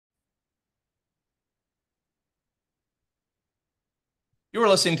You are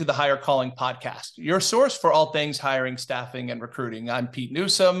listening to the Hire Calling Podcast, your source for all things hiring, staffing, and recruiting. I'm Pete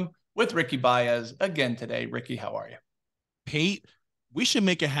Newsome with Ricky Baez again today. Ricky, how are you? Pete, we should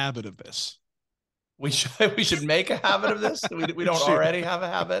make a habit of this. We should make a habit of this. We don't Shit. already have a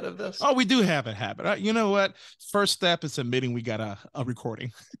habit of this. Oh, we do have a habit. You know what? First step is admitting we got a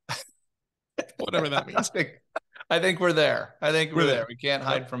recording, whatever that I means. think, I think we're there. I think we're We're there. there. We can't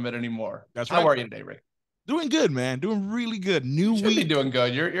Yep, hide from it anymore. that's How right. are you today, Rick? Doing good, man. Doing really good. You New should be week. doing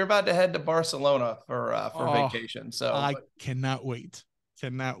good. You're about to head to Barcelona for Oh, vacation. So I cannot wait.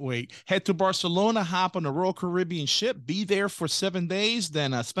 Cannot wait. Head to Barcelona, hop on the Royal Caribbean ship, be there for 7 days,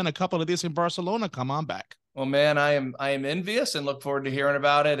 then spend a couple of days in Barcelona. Come on back. well, man, I am envious and look forward to hearing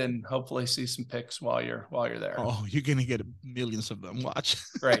about it and hopefully see some pics while you're there. Oh, you're gonna get millions of them. Watch.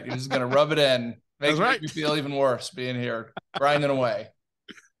 Great. You're just gonna rub it in. That's Make right. me feel even worse being here, grinding away.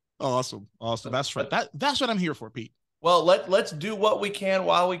 Awesome. Awesome. So, That's right. but That's what I'm here for, Pete. well, let's do what we can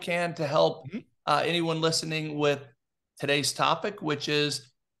while we can to help Mhm. anyone listening with today's topic, which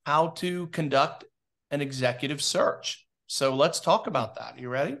is how to conduct an executive search. So let's talk about that. You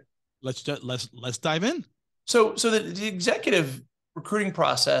ready? Let's dive in. So the executive recruiting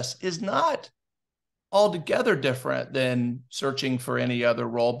process is not altogether different than searching for any other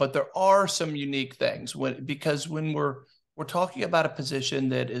role, but there are some unique things because when we're talking about a position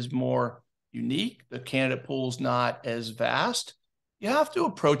that is more unique, the candidate pool's not as vast, you have to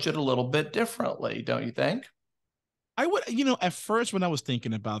approach it a little bit differently, don't you think? I would, at first when I was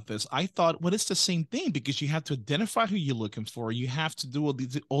thinking about this, I thought, well, it's the same thing because you have to identify who you're looking for. You have to do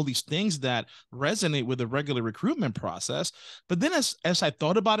all these things that resonate with the regular recruitment process. But then as I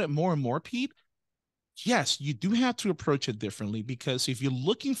thought about it more and more, Pete, yes, you do have to approach it differently because if you're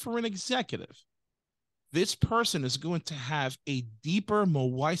looking for an executive, this person is going to have a deeper,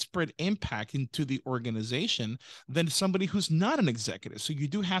 more widespread impact into the organization than somebody who's not an executive. So you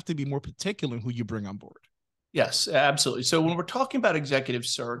do have to be more particular in who you bring on board. Yes, absolutely. So when we're talking about executive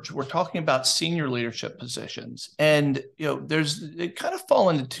search, we're talking about senior leadership positions, and they kind of fall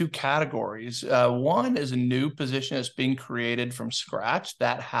into two categories. One is a new position that's being created from scratch.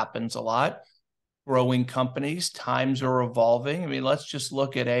 That happens a lot. Growing companies, times are evolving. I mean, let's just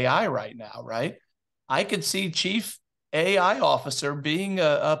look at AI right now, right? I could see chief AI officer being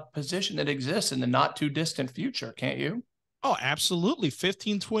a position that exists in the not too distant future, can't you? Oh, absolutely.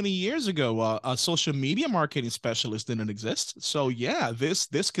 15, 20 years ago, a social media marketing specialist didn't exist. So yeah,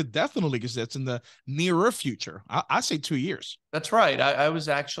 this could definitely exist in the nearer future. I say 2 years. That's right. I was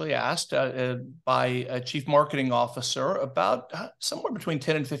actually asked by a chief marketing officer about somewhere between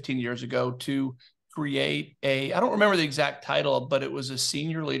 10 and 15 years ago to create I don't remember the exact title, but it was a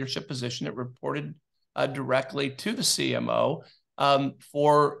senior leadership position. It reported directly to the CMO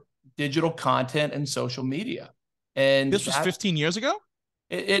for digital content and social media. And This was that 15 years ago?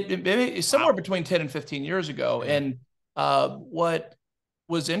 it's somewhere Wow. between 10 and 15 years ago. Yeah. And what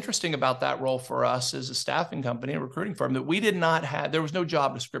was interesting about that role for us as a staffing company, a recruiting firm, that we did not have, there was no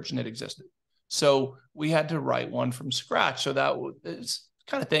job description that existed. So we had to write one from scratch. So that is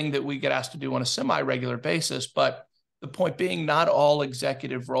kind of thing that we get asked to do on a semi-regular basis. But the point being, not all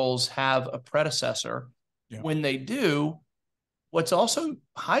executive roles have a predecessor. Yeah. When they do, what's also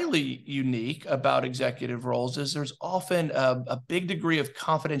highly unique about executive roles is there's often a big degree of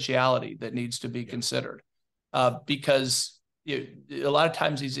confidentiality that needs to be considered because a lot of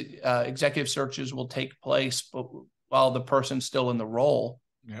times these executive searches will take place while the person's still in the role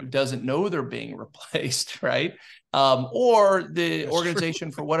who doesn't know they're being replaced, right? Or the That's organization,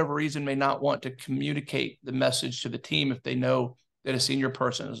 true. for whatever reason, may not want to communicate the message to the team if they know that a senior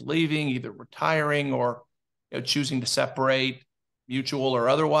person is leaving, either retiring or choosing to separate, mutual or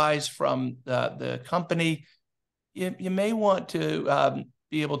otherwise, from the company. You may want to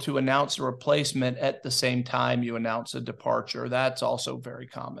be able to announce a replacement at the same time you announce a departure. That's also very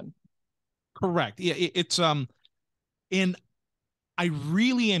common. Correct. Yeah, it's in I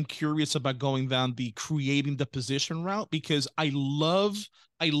really am curious about going down the creating the position route because I love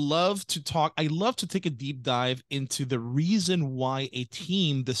to take a deep dive into the reason why a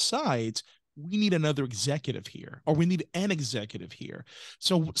team decides we need another executive here or we need an executive here.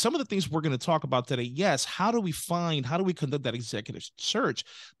 So some of the things we're going to talk about today, yes, how do we conduct that executive search?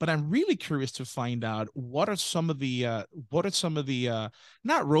 But I'm really curious to find out what are some of the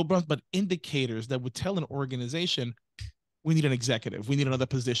not roadblocks but indicators that would tell an organization we need an executive. We need another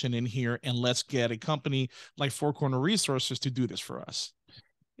position in here, and let's get a company like Four Corner Resources to do this for us.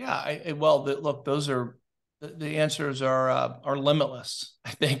 Yeah, look, those are the answers are limitless. I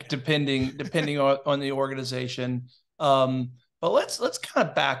think depending on the organization. But let's kind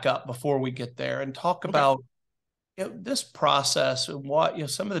of back up before we get there and talk Okay. about this process and what,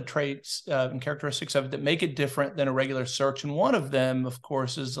 some of the traits and characteristics of it that make it different than a regular search. And one of them, of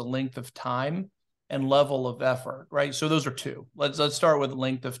course, is the length of time and level of effort, right? So those are two. Let's start with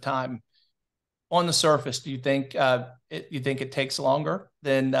length of time. On the surface, do you think it takes longer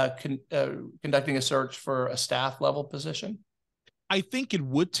than conducting a search for a staff level position? I think it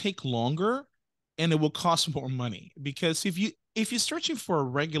would take longer, and it will cost more money, because if you're searching for a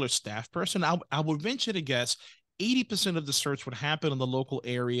regular staff person, I would venture to guess 80% of the search would happen in the local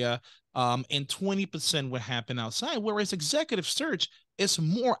area, and 20% would happen outside. Whereas executive search is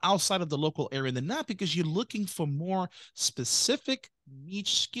more outside of the local area than not, because you're looking for more specific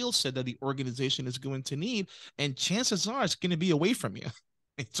niche skill set that the organization is going to need, and chances are it's going to be away from you.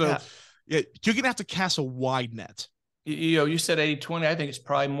 So yeah, you're going to have to cast a wide net. You said 80-20. I think it's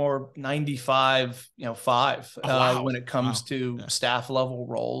probably more 95, 5 wow. when it comes to staff level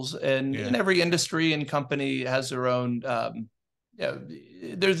roles. And in every industry and company has their own,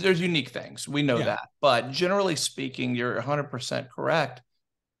 there's unique things. We know that. But generally speaking, you're 100% correct.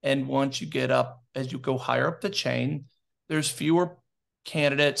 And once you get up, as you go higher up the chain, there's fewer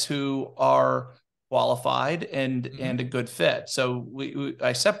candidates who are qualified and a good fit. So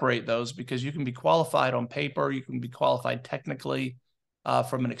I separate those, because you can be qualified on paper, you can be qualified technically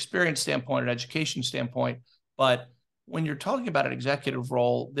from an experience standpoint, an education standpoint. But when you're talking about an executive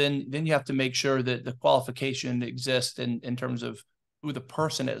role, then you have to make sure that the qualification exists in terms of who the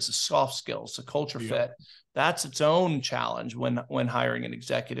person is, the soft skills, the culture fit. That's its own challenge when hiring an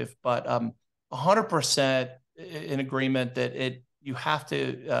executive. But 100% in agreement that you have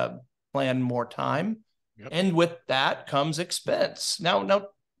to plan more time. And with that comes expense. Now,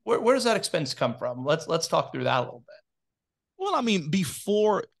 where does that expense come from? Let's talk through that a little bit. Well, I mean,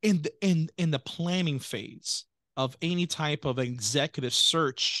 before in the planning phase of any type of executive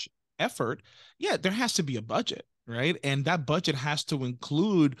search effort, there has to be a budget, right? And that budget has to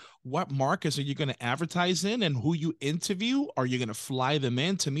include what markets are you going to advertise in, and who you interview. Are you going to fly them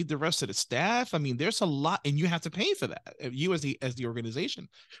in to meet the rest of the staff? I mean, there's a lot, and you have to pay for that, you as the organization.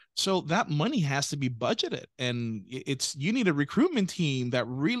 So that money has to be budgeted, and you need a recruitment team that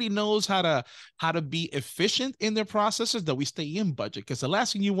really knows how to be efficient in their processes, that we stay in budget. Because the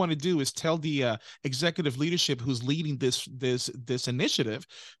last thing you want to do is tell the executive leadership who's leading this initiative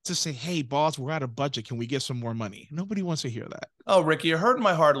to say, "Hey, boss, we're out of budget. Can we get some more money?" Nobody wants to hear that. Oh, Ricky, you're hurting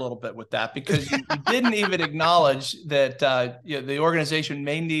my heart a little bit with that, because you didn't even acknowledge that the organization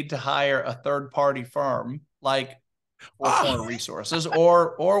may need to hire a third-party firm like Four Resources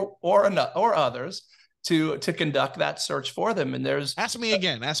or others to conduct that search for them. And ask me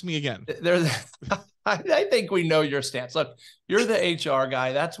again. I think we know your stance. Look, you're the HR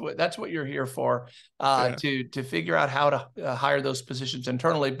guy. That's what you're here for, to figure out how to hire those positions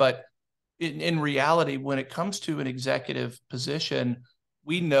internally. But in reality, when it comes to an executive position,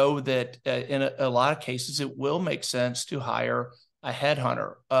 we know that in a lot of cases, it will make sense to hire a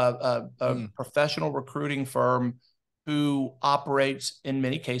headhunter, a professional recruiting firm who operates in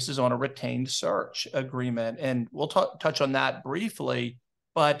many cases on a retained search agreement. And we'll touch on that briefly.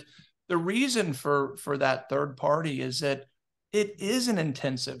 But the reason for that third party is that it is an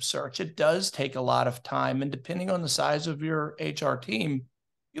intensive search. It does take a lot of time. And depending on the size of your HR team,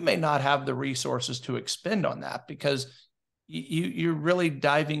 you may not have the resources to expend on that, because you're really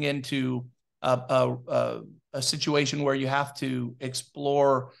diving into a situation where you have to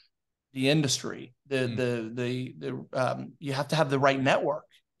explore the industry. You have to have the right network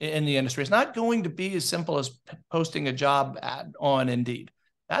in the industry. It's not going to be as simple as posting a job ad on Indeed.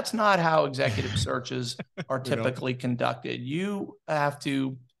 That's not how executive searches are typically conducted. You have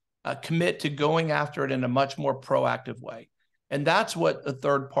to commit to going after it in a much more proactive way. And that's what a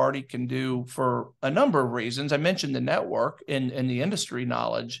third party can do for a number of reasons. I mentioned the network and the industry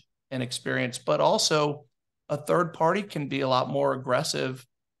knowledge and experience, but also a third party can be a lot more aggressive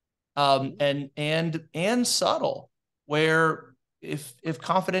and subtle, where if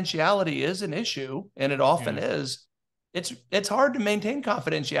confidentiality is an issue, and it often is, it's hard to maintain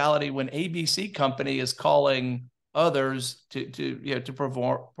confidentiality when ABC company is calling others to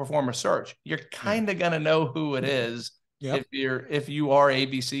perform a search. You're kind of going to know who it is. If you are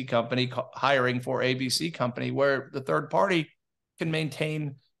ABC company hiring for ABC company, where the third party can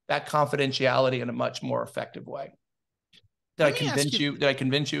maintain that confidentiality in a much more effective way. Did I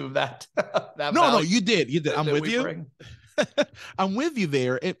convince you of that? No, you did. I'm with you. I'm with you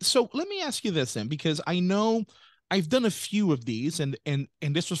there. So let me ask you this then, because I know I've done a few of these, and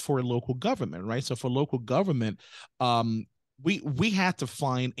this was for a local government, right? So for local government, we had to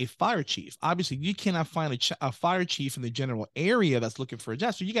find a fire chief. Obviously, you cannot find a fire chief in the general area that's looking for a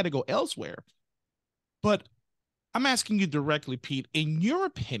job, so you got to go elsewhere. But I'm asking you directly, Pete, in your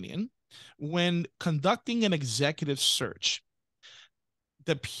opinion, when conducting an executive search,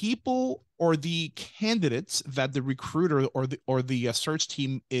 the people or the candidates that the recruiter or the search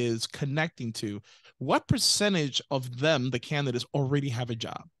team is connecting to, what percentage of them, the candidates, already have a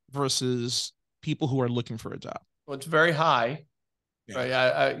job versus people who are looking for a job? Well, it's very high, Yeah.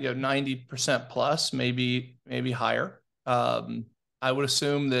 right? 90% plus, maybe higher. I would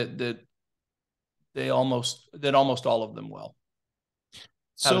assume that almost all of them will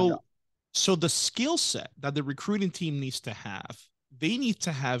have a job. So the skill set that the recruiting team needs to have, they need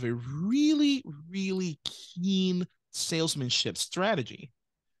to have a really, really keen salesmanship strategy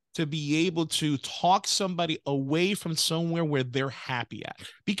to be able to talk somebody away from somewhere where they're happy at.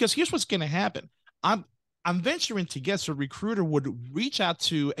 Because here's what's going to happen. I'm I'm venturing to guess a recruiter would reach out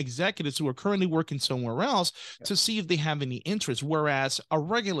to executives who are currently working somewhere else to see if they have any interest. Whereas a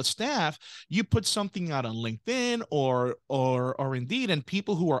regular staff, you put something out on LinkedIn or Indeed, and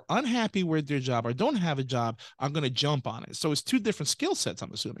people who are unhappy with their job or don't have a job are going to jump on it. So it's two different skill sets,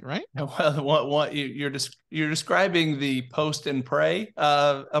 I'm assuming, right? Well, you're describing the post and pray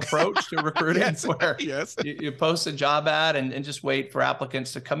approach to recruiting, Yes. where Yes. you post a job ad and just wait for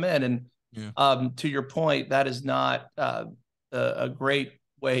applicants to come in. And to your point, that is not a great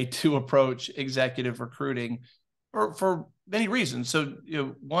way to approach executive recruiting for many reasons. So,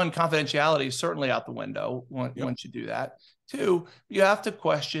 one, confidentiality is certainly out the window once you do that. Two, you have to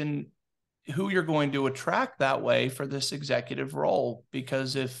question who you're going to attract that way for this executive role,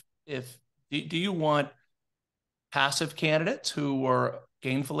 because if do you want passive candidates who are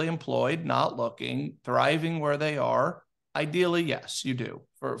gainfully employed, not looking, thriving where they are? Ideally, yes, you do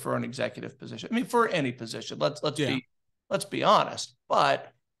for an executive position. I mean, for any position. Let's be honest.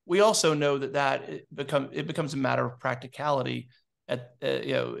 But we also know that it becomes a matter of practicality at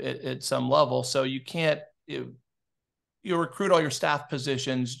at some level. So you can't you recruit all your staff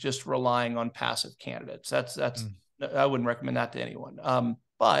positions just relying on passive candidates. That's I wouldn't recommend that to anyone.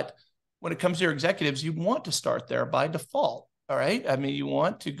 But when it comes to your executives, you want to start there by default. All right. I mean, you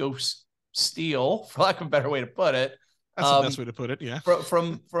want to go steal, for lack of a better way to put it. That's the best way to put it. Yeah.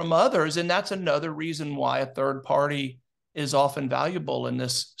 From others. And that's another reason why a third party is often valuable in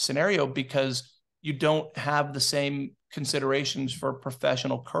this scenario, because you don't have the same considerations for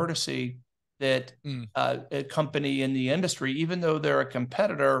professional courtesy that a company in the industry, even though they're a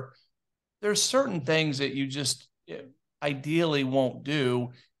competitor, there's certain things that you just ideally won't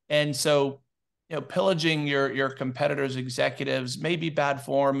do. And so, pillaging your competitors' executives may be bad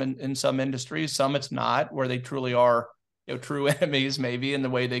form in some industries. Some it's not, where they truly are true enemies, maybe, in the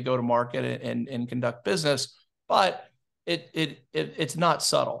way they go to market and conduct business. But it's not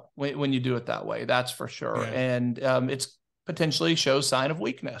subtle when you do it that way. That's for sure. Yeah. And it's potentially shows sign of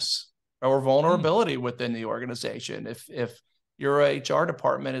weakness or vulnerability within the organization. If your HR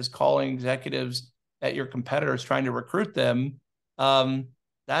department is calling executives at your competitors trying to recruit them, maybe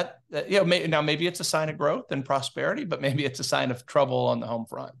it's a sign of growth and prosperity, but maybe it's a sign of trouble on the home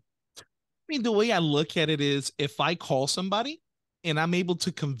front. I mean, the way I look at it is, if I call somebody and I'm able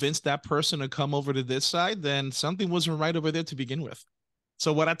to convince that person to come over to this side, then something wasn't right over there to begin with.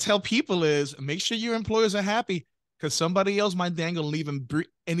 So what I tell people is, make sure your employers are happy, because somebody else might dangle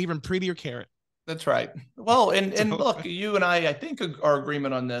an even prettier carrot. That's right. Well, and look, you and I think our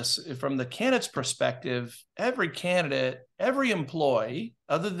agreement on this, from the candidate's perspective, every candidate, every employee,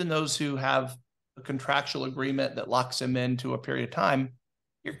 other than those who have a contractual agreement that locks them into a period of time,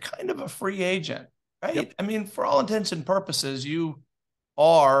 you're kind of a free agent, right? Yep. I mean, for all intents and purposes, you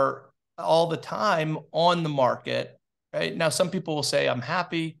are all the time on the market, right? Now, some people will say, I'm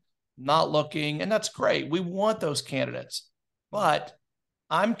happy, not looking, and that's great. We want those candidates. But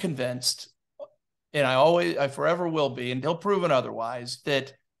I'm convinced, and I forever will be until proven otherwise,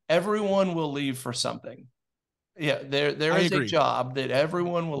 that everyone will leave for something. Yeah, there is a job that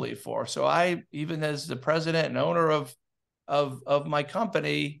everyone will leave for. So I, even as the president and owner of my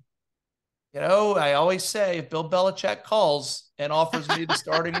company, I always say, if Bill Belichick calls and offers me the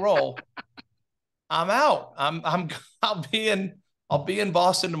starting role, I'm out. I'll be in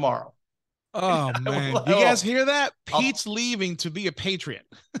Boston tomorrow. Oh man, you guys hear that? Pete's leaving to be a Patriot.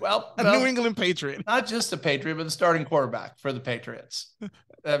 Well, New England Patriot. Not just a Patriot, but the starting quarterback for the Patriots.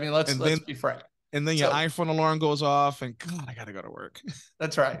 I mean, let's be frank. And then your iPhone alarm goes off, and God, I gotta go to work.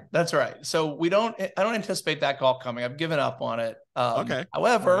 That's right. So I don't anticipate that call coming. I've given up on it. Okay.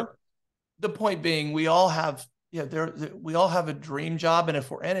 However, the point being, we all have we all have a dream job, and if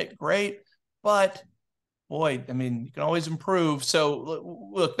we're in it, great. But boy, I mean, you can always improve.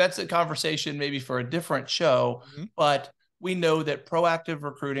 So look, that's a conversation maybe for a different show. Mm-hmm. But we know that proactive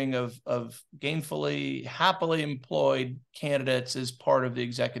recruiting of gainfully, happily employed candidates is part of the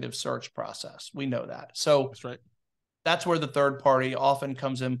executive search process. We know that. So That's right. That's where the third party often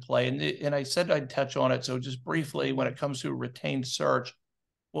comes in play. And I said I'd touch on it. So just briefly, when it comes to a retained search,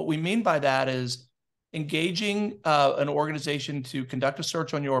 what we mean by that is engaging an organization to conduct a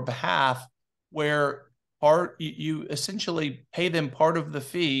search on your behalf, where you essentially pay them part of the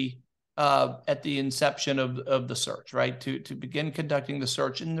fee at the inception of the search, right? To begin conducting the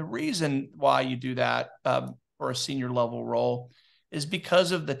search. And the reason why you do that for a senior level role is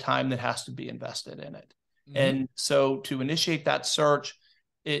because of the time that has to be invested in it. And so to initiate that search,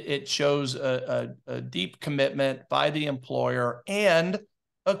 it shows a deep commitment by the employer and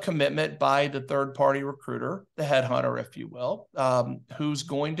a commitment by the third-party recruiter, the headhunter, if you will, who's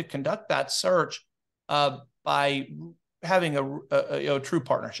going to conduct that search by having a true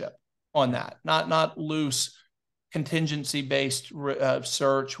partnership on that, not loose contingency-based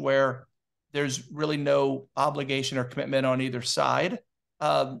search where there's really no obligation or commitment on either side.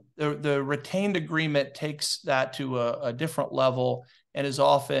 The retained agreement takes that to a different level and is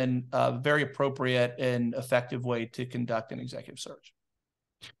often a very appropriate and effective way to conduct an executive search.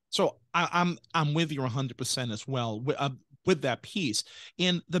 So I'm with you 100% as well with that piece.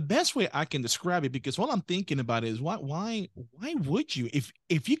 And the best way I can describe it, because all I'm thinking about is why would you,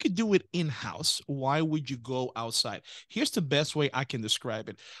 if you could do it in-house, why would you go outside? Here's the best way I can describe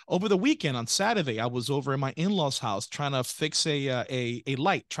it. Over the weekend on Saturday, I was over in my in-laws' house trying to fix a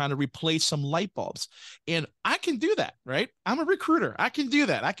light, trying to replace some light bulbs. And I can do that, right? I'm a recruiter. I can do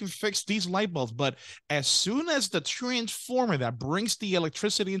that. I can fix these light bulbs. But as soon as the transformer that brings the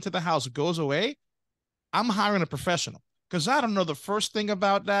electricity into the house goes away, I'm hiring a professional, because I don't know the first thing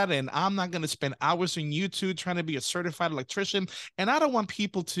about that, and I'm not going to spend hours on YouTube trying to be a certified electrician. And I don't want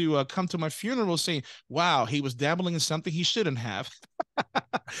people to come to my funeral saying, wow, he was dabbling in something he shouldn't have.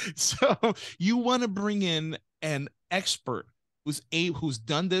 So you want to bring in an expert who's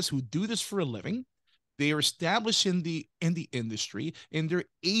done this, who do this for a living. They are established in the industry, and they're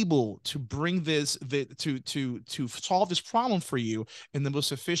able to bring this to solve this problem for you in the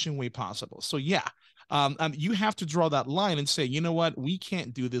most efficient way possible. So yeah, you have to draw that line and say, you know what, we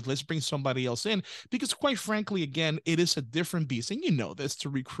can't do this. Let's bring somebody else in, because quite frankly, again, it is a different beast, and you know this, to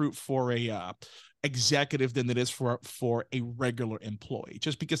recruit for a executive than it is for a regular employee,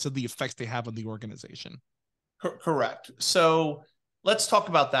 just because of the effects they have on the organization. Correct. So let's talk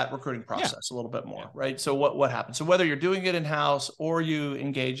about that recruiting process a little bit more, right? So what happens? So whether you're doing it in-house or you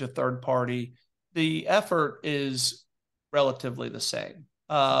engage a third party, the effort is relatively the same.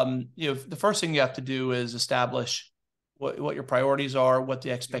 The first thing you have to do is establish what your priorities are, what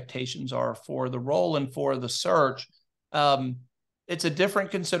the expectations are for the role and for the search. It's a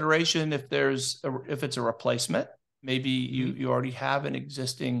different consideration if it's a replacement. Maybe you already have an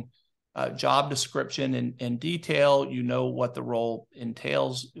existing job description in detail. You know what the role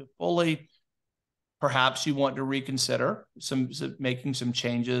entails fully. Perhaps you want to reconsider making some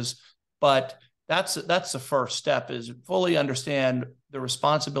changes, but that's the first step, is fully understand the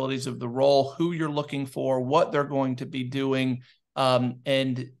responsibilities of the role, who you're looking for, what they're going to be doing,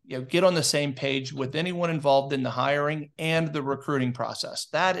 and get on the same page with anyone involved in the hiring and the recruiting process.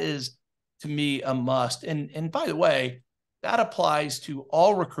 That is, to me, a must. And by the way, that applies to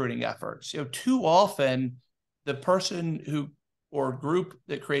all recruiting efforts. Too often the person or group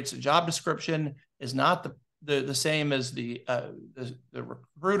that creates a job description is not the same as the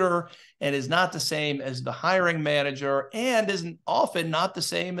recruiter, and is not the same as the hiring manager, and isn't often not the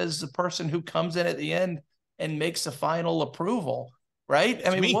same as the person who comes in at the end and makes the final approval. Right?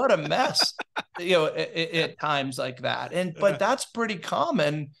 I mean, what a mess, at times like that. But that's pretty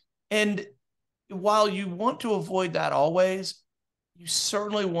common. And while you want to avoid that always, you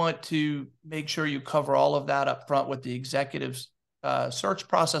certainly want to make sure you cover all of that up front with the executive search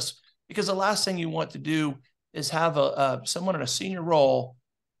process, because the last thing you want to do is have someone in a senior role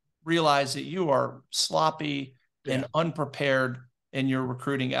realize that you are sloppy and unprepared in your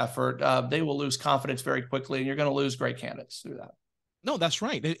recruiting effort. They will lose confidence very quickly, and you're going to lose great candidates through that. No, that's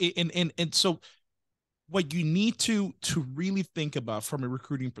right. And so what you need to really think about from a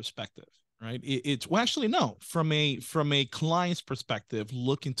recruiting perspective, right? From a client's perspective,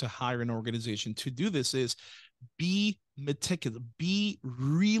 looking to hire an organization to do this, is be meticulous, be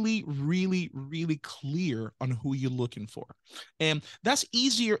really, really, really clear on who you're looking for. And that's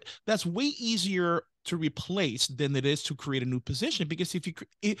way easier to replace than it is to create a new position, because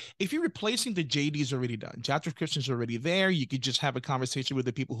if you're replacing, the JD is already done, job description is already there, you could just have a conversation with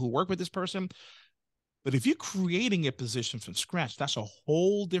the people who work with this person. But if you're creating a position from scratch, that's a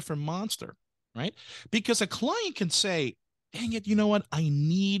whole different monster, right? Because a client can say, dang it, you know what? I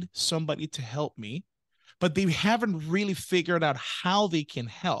need somebody to help me, but they haven't really figured out how they can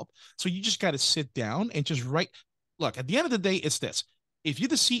help. So you just got to sit down and just write. Look, at the end of the day, it's this. If you're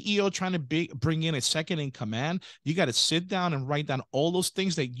the CEO trying to bring in a second in command, you got to sit down and write down all those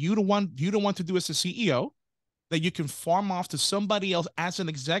things that you don't want to do as a CEO, that you can farm off to somebody else as an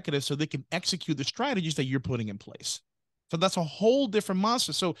executive so they can execute the strategies that you're putting in place. So that's a whole different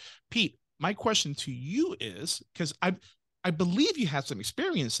monster. So, Pete, my question to you is, because I believe you have some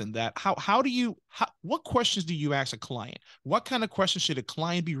experience in that. What questions do you ask a client? What kind of questions should a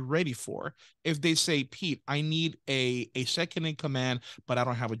client be ready for if they say, Pete, I need a second in command, but I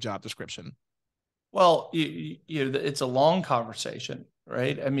don't have a job description? Well, it's a long conversation,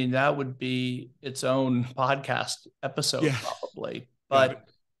 right? I mean, that would be its own podcast episode Yeah, probably. got it. But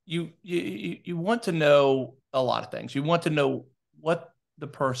you want to know a lot of things. You want to know what the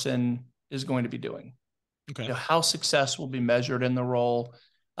person is going to be doing, Okay. how success will be measured in the role,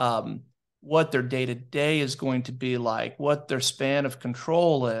 um, what their day to day is going to be like, what their span of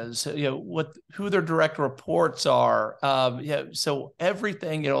control is, who their direct reports are. So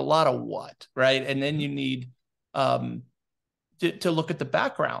everything, a lot of what, right? And then you need um, to look at the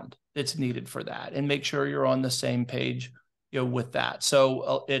background that's needed for that and make sure you're on the same page, with that.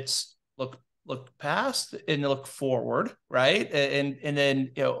 So it's look past and look forward, right? And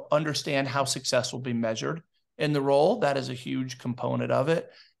then understand how success will be measured in the role. That is a huge component of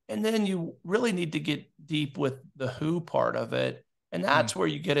it. And then you really need to get deep with the who part of it. And Mm, that's where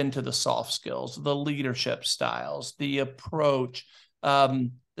you get into the soft skills, the leadership styles, the approach,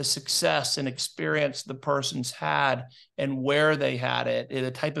 the success and experience the person's had and where they had it,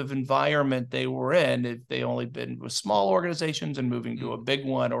 the type of environment they were in. If they only been with small organizations and moving to a mm, big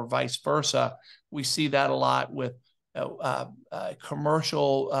one, or vice versa. We see that a lot with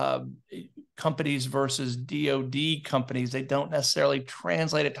commercial companies versus DoD companies. They don't necessarily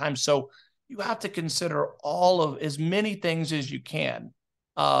translate at times. So you have to consider all of as many things as you can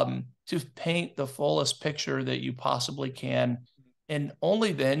to paint the fullest picture that you possibly can. And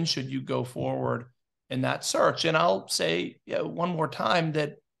only then should you go forward in that search. And I'll say one more time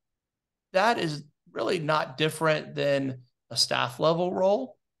that is really not different than a staff level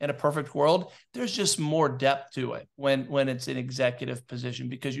role. In a perfect world, there's just more depth to it when it's an executive position,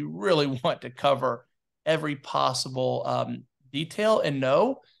 because you really want to cover every possible detail and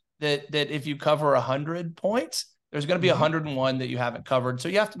know that if you cover 100 points, there's going to be mhm. 101 that you haven't covered. So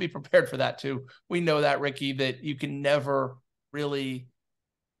you have to be prepared for that too. We know that, Ricky, that you can never really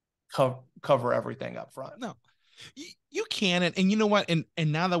cover everything up front. No, you can, and you know what, and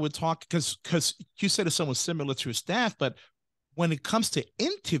now that we're talking, because you said it's somewhat similar to your staff, but when it comes to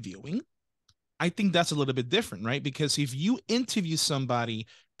interviewing, I think that's a little bit different, right? Because if you interview somebody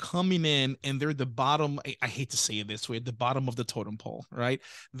coming in and they're the bottom, I hate to say it this way, at the bottom of the totem pole, right?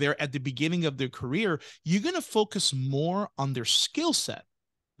 They're at the beginning of their career, you're going to focus more on their skill set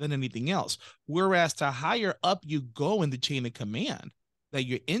than anything else. Whereas the higher up you go in the chain of command that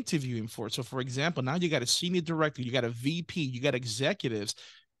you're interviewing for. So, for example, now you got a senior director, you got a VP, you got executives.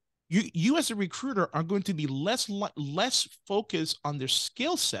 You as a recruiter are going to be less focused on their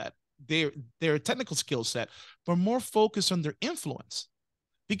skill set, their technical skill set, but more focused on their influence.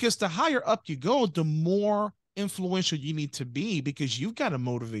 Because the higher up you go, the more influential you need to be, because you've got to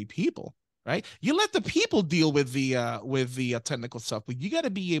motivate people, right? You let the people deal with the technical stuff, but you got to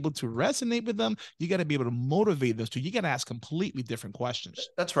be able to resonate with them. You got to be able to motivate them. So you got to ask completely different questions.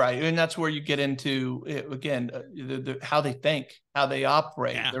 That's right, and that's where you get into again how they think, how they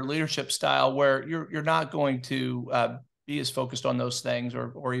operate, Yeah. their leadership style. Where you're not going to be as focused on those things,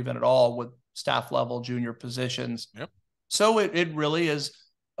 or even at all with staff level junior positions. Yep. So it really is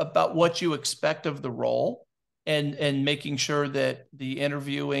about what you expect of the role, and making sure that the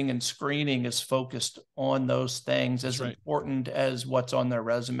interviewing and screening is focused on those things, That's as right. important as what's on their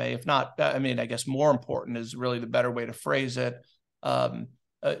resume. If not, I mean, I guess more important is really the better way to phrase it, um,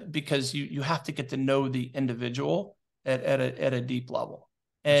 because you have to get to know the individual at a deep level.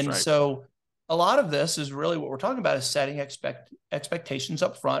 That's And right. so a lot of this is really what we're talking about, is setting expectations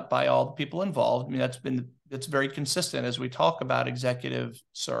up front by all the people involved. I mean, that's very consistent as we talk about executive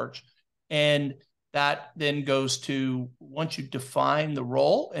search. And that then goes to, once you define the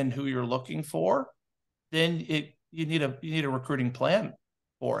role and who you're looking for, then you need a recruiting plan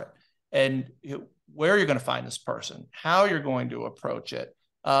for it, and where you're going to find this person, how you're going to approach it.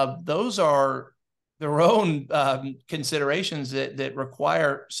 Those are their own considerations that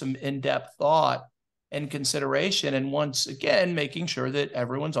require some in-depth thought and consideration. And once again, making sure that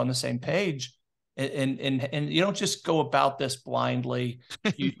everyone's on the same page. And you don't just go about this blindly.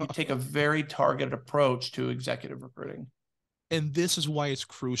 You take a very targeted approach to executive recruiting. And this is why it's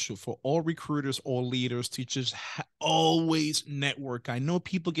crucial for all recruiters, all leaders to just always network. I know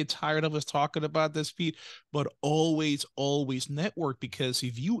people get tired of us talking about this, Pete, but always, always network, because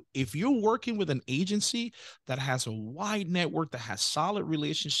if you're working with an agency that has a wide network, that has solid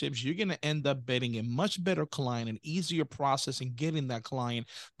relationships, you're going to end up getting a much better client, an easier process in getting that client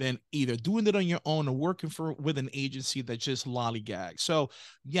than either doing it on your own or working with an agency that just lollygags. So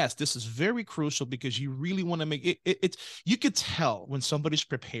yes, this is very crucial, because you really want to make it. You could tell when somebody's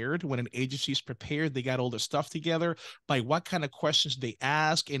prepared, when an agency is prepared, they got all their stuff together, by what kind of questions they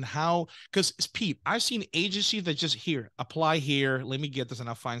ask and how. Because Pete, I've seen agencies that just here, apply here, let me get this and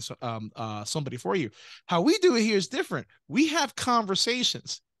I'll find somebody for you. How we do it here is different. We have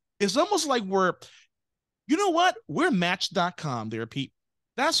conversations. It's almost like you know what? We're Match.com there, Pete.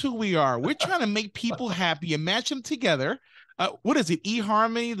 That's who we are. We're trying to make people happy and match them together. What is it?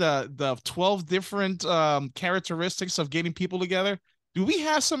 eHarmony, the 12 different characteristics of getting people together. Do we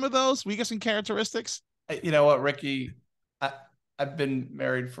have some of those? We got some characteristics. You know what, Ricky? I've been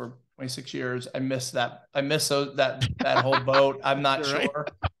married for 26 years. I miss that. I miss that whole boat. I'm not sure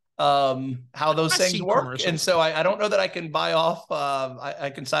how those things work, and so I don't know that I can buy off.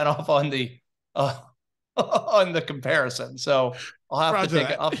 I can sign off on the on the comparison. So I'll have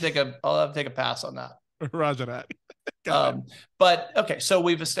to take a pass on that. Roger that. But okay, so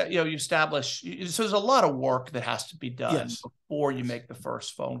you established. So there's a lot of work that has to be done before you make the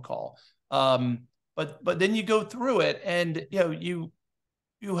first phone call. But then you go through it, and you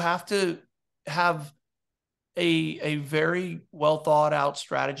have to have a very well thought out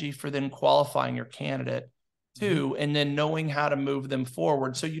strategy for then qualifying your candidate too, and then knowing how to move them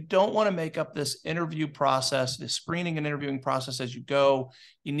forward. So you don't want to make up this interview process, this screening and interviewing process as you go.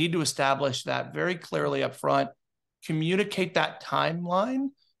 You need to establish that very clearly up front, communicate that timeline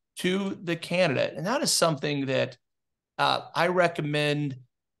to the candidate. And that is something that I recommend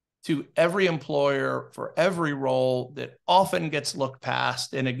to every employer for every role that often gets looked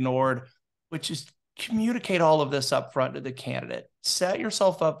past and ignored, which is communicate all of this up front to the candidate. Set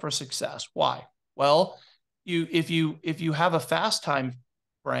yourself up for success. Why? Well, if you have a fast time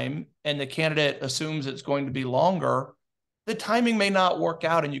frame and the candidate assumes it's going to be longer, the timing may not work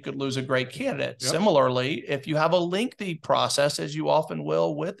out and you could lose a great candidate. Yep. Similarly, if you have a lengthy process, as you often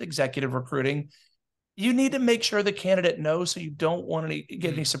will with executive recruiting, you need to make sure the candidate knows, so you don't want to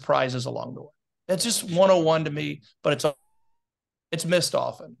get any surprises along the way. That's just 101 to me, but it's missed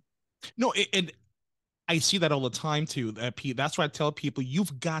often. No, and I see that all the time too, Pete. That's why I tell people,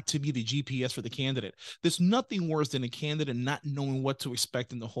 you've got to be the GPS for the candidate. There's nothing worse than a candidate not knowing what to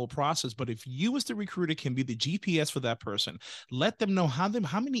expect in the whole process. But if you as the recruiter can be the GPS for that person, let them know how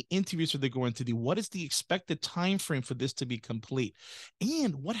many interviews are they going to do, what is the expected time frame for this to be complete,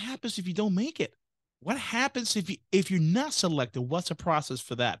 and what happens if you don't make it? What happens if you're not selected? What's the process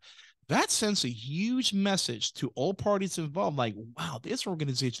for that? That sends a huge message to all parties involved, like, wow, this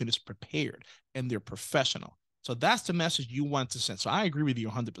organization is prepared and they're professional. So that's the message you want to send. So I agree with you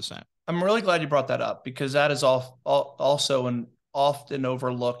 100%. I'm really glad you brought that up, because that is also an often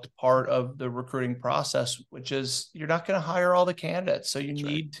overlooked part of the recruiting process, which is you're not going to hire all the candidates. So you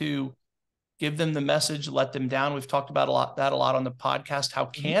need to give them the message, let them down. We've talked about a lot on the podcast, how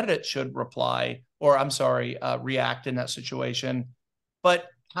candidates should react in that situation. But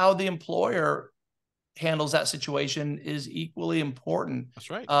how the employer handles that situation is equally important. That's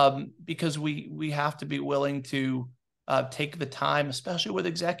right. Because we have to be willing to take the time, especially with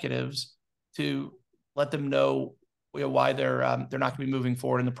executives, to let them know why they're not going to be moving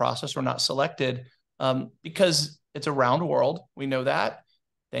forward in the process or not selected, because it's a round world. We know that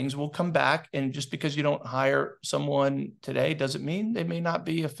things will come back, and just because you don't hire someone today doesn't mean they may not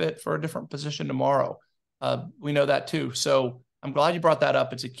be a fit for a different position tomorrow. We know that too. So I'm glad you brought that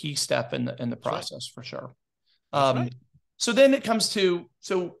up. It's a key step in the process for sure. So then it comes to,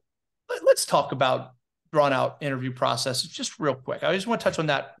 let's talk about drawn out interview process just real quick. I just want to touch on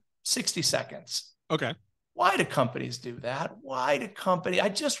that 60 seconds. Okay. Why do companies do that? I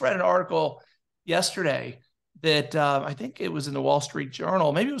just read an article yesterday that I think it was in the Wall Street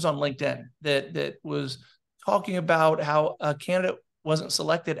Journal, maybe it was on LinkedIn, that was talking about how a candidate wasn't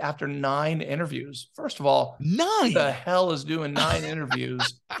selected after 9 interviews. First of all, 9? Who the hell is doing 9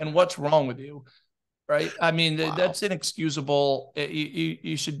 interviews, and what's wrong with you? Right? I mean, that's inexcusable.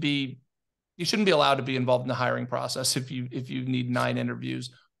 You shouldn't be allowed to be involved in the hiring process if you need 9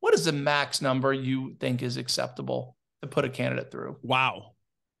 interviews. What is the max number you think is acceptable to put a candidate through? Wow.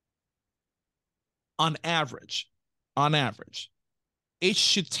 On average, it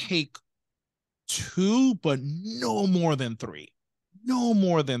should take 2, but no more than 3. No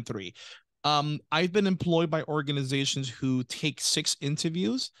more than 3. I've been employed by organizations who take 6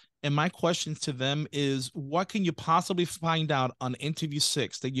 interviews, and my question to them is, what can you possibly find out on interview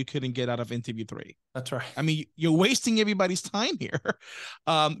 6 that you couldn't get out of interview 3? That's right. I mean, you're wasting everybody's time here.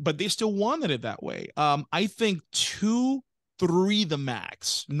 But they still wanted it that way. I think 2, 3 the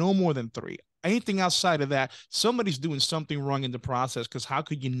max, no more than 3. Anything outside of that, somebody's doing something wrong in the process, because how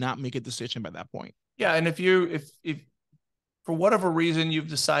could you not make a decision by that point? Yeah, and if for whatever reason you've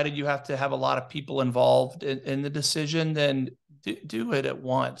decided you have to have a lot of people involved in the decision, then do it at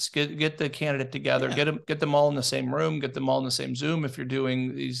once. Get the candidate together, Yeah. get them all in the same room, get them all in the same Zoom if you're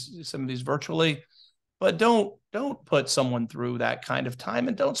doing some of these virtually. But don't put someone through that kind of time,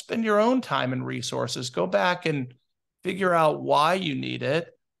 and don't spend your own time and resources. Go back and figure out why you need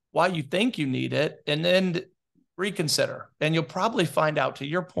it, why you think you need it, and then reconsider. And you'll probably find out, to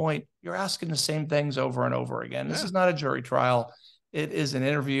your point, you're asking the same things over and over again. This is not a jury trial. It is an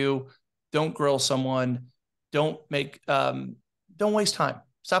interview. Don't grill someone. Don't waste time.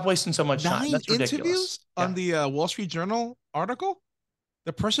 Stop wasting so much time. That's ridiculous. Interviews on the Wall Street Journal article?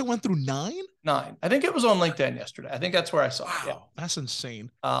 The person went through 9? 9. I think it was on LinkedIn yesterday. I think that's where I saw it. Yeah. That's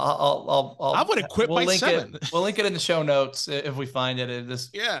insane. I would have quit by 7. We'll link it in the show notes if we find it.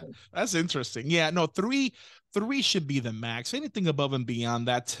 Yeah, that's interesting. Yeah, no, 3 should be the max. Anything above and beyond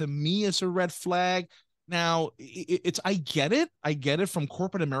that, to me, is a red flag. Now, I get it from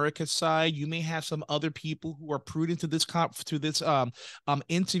corporate America's side. You may have some other people who are prudent to this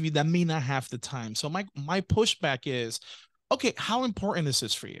interview that may not have the time. So my pushback is, okay, how important is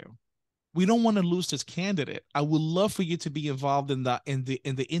this for you? We don't want to lose this candidate. I would love for you to be involved in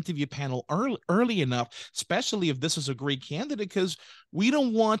the interview panel early enough, especially if this is a great candidate, because we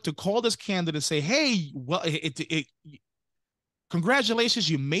don't want to call this candidate and say, hey, well, congratulations,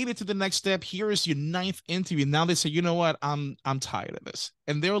 you made it to the next step. Here is your 9th interview. Now they say, you know what, I'm tired of this,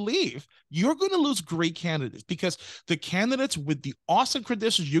 and they'll leave. You're going to lose great candidates, because the candidates with the awesome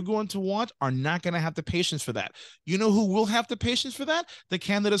credentials you're going to want are not going to have the patience for that. You know who will have the patience for that? The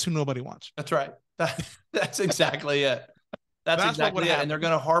candidates who nobody wants. That's right. That's exactly it. That's exactly it. And they're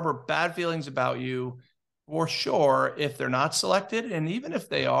going to harbor bad feelings about you, for sure, if they're not selected. And even if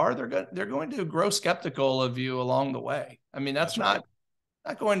they are, they're going to grow skeptical of you along the way. I mean, that's not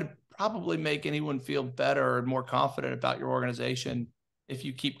going to probably make anyone feel better or more confident about your organization if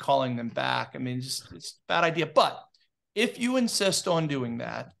you keep calling them back. I mean, it's a bad idea. But if you insist on doing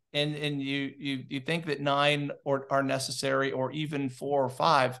that, and you think that 9 are necessary, or even 4 or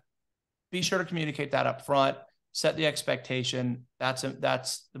 5, be sure to communicate that up front. Set the expectation. That's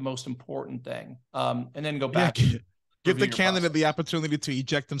the most important thing. And then go back. Yeah, give the candidate the opportunity to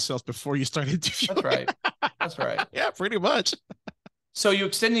eject themselves before you start interviewing. That's right. That's right. Yeah, pretty much. So you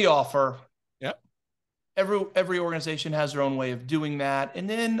extend the offer. Yep. Every organization has their own way of doing that, and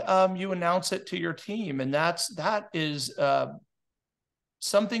then you announce it to your team, and that is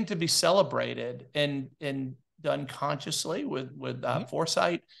something to be celebrated and done consciously with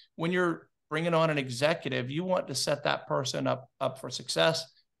foresight. When you're bringing on an executive, you want to set that person up for success,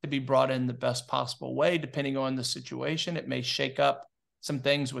 to be brought in the best possible way. Depending on the situation, it may shake up some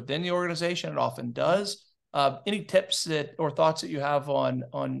things within the organization. It often does. Any tips or thoughts that you have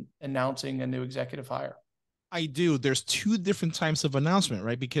on announcing a new executive hire? I do. There's 2 different types of announcement,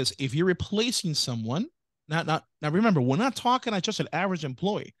 right? Because if you're replacing someone, now remember, we're not talking about just an average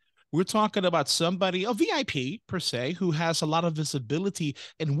employee. We're talking about somebody, a VIP per se, who has a lot of visibility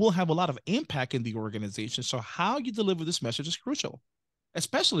and will have a lot of impact in the organization. So how you deliver this message is crucial,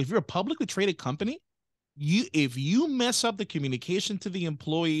 especially if you're a publicly traded company. If you mess up the communication to the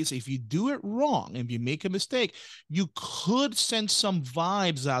employees, if you do it wrong and you make a mistake, you could send some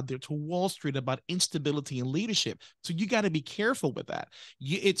vibes out there to Wall Street about instability in leadership. So you got to be careful with that.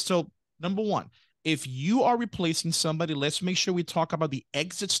 So number one, if you are replacing somebody, let's make sure we talk about the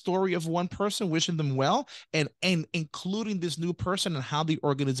exit story of one person, wishing them well, and including this new person and how the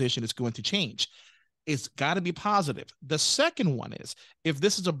organization is going to change. It's got to be positive. The second one is, if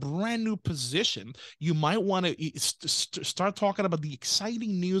this is a brand new position, you might want to start talking about the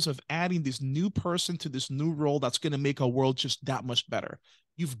exciting news of adding this new person to this new role that's going to make our world just that much better.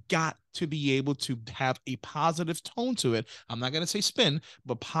 You've got to be able to have a positive tone to it. I'm not going to say spin,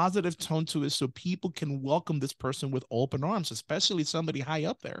 but positive tone to it, so people can welcome this person with open arms, especially somebody high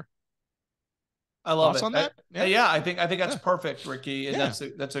up there. I love it. On that? I think that's perfect, Ricky. And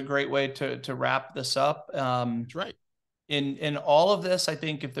that's a great way to wrap this up. That's right. In all of this, I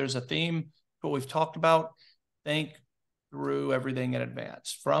think if there's a theme, what we've talked about, think through everything in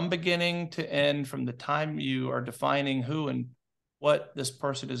advance, from beginning to end, from the time you are defining who and what this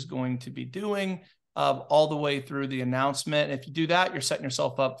person is going to be doing, all the way through the announcement. If you do that, you're setting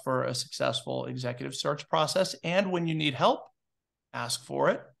yourself up for a successful executive search process. And when you need help, ask for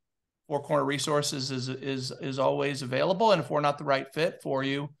it. Four Corner Resources is always available. And if we're not the right fit for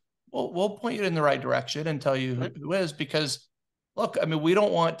you, we'll point you in the right direction and tell you who is, because look, I mean, we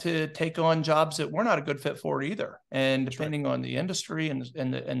don't want to take on jobs that we're not a good fit for either. And depending on the industry and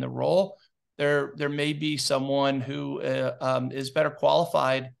the role, there may be someone who is better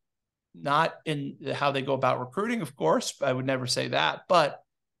qualified, not in how they go about recruiting, of course, I would never say that, but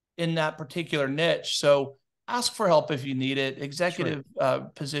in that particular niche. So ask for help if you need it. Executive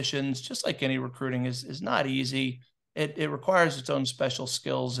positions, just like any recruiting, is not easy. It requires its own special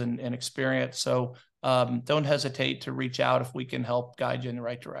skills and experience. So don't hesitate to reach out if we can help guide you in the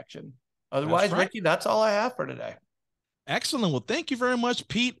right direction. Otherwise, Ricky, that's all I have for today. Excellent. Well, thank you very much,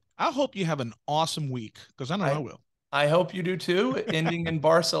 Pete. I hope you have an awesome week, because I know I will. I hope you do too, ending in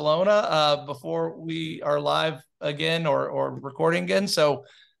Barcelona before we are live again or recording again. So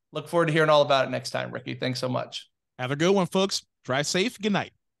look forward to hearing all about it next time, Ricky. Thanks so much. Have a good one, folks. Drive safe. Good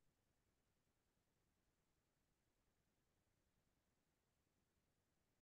night.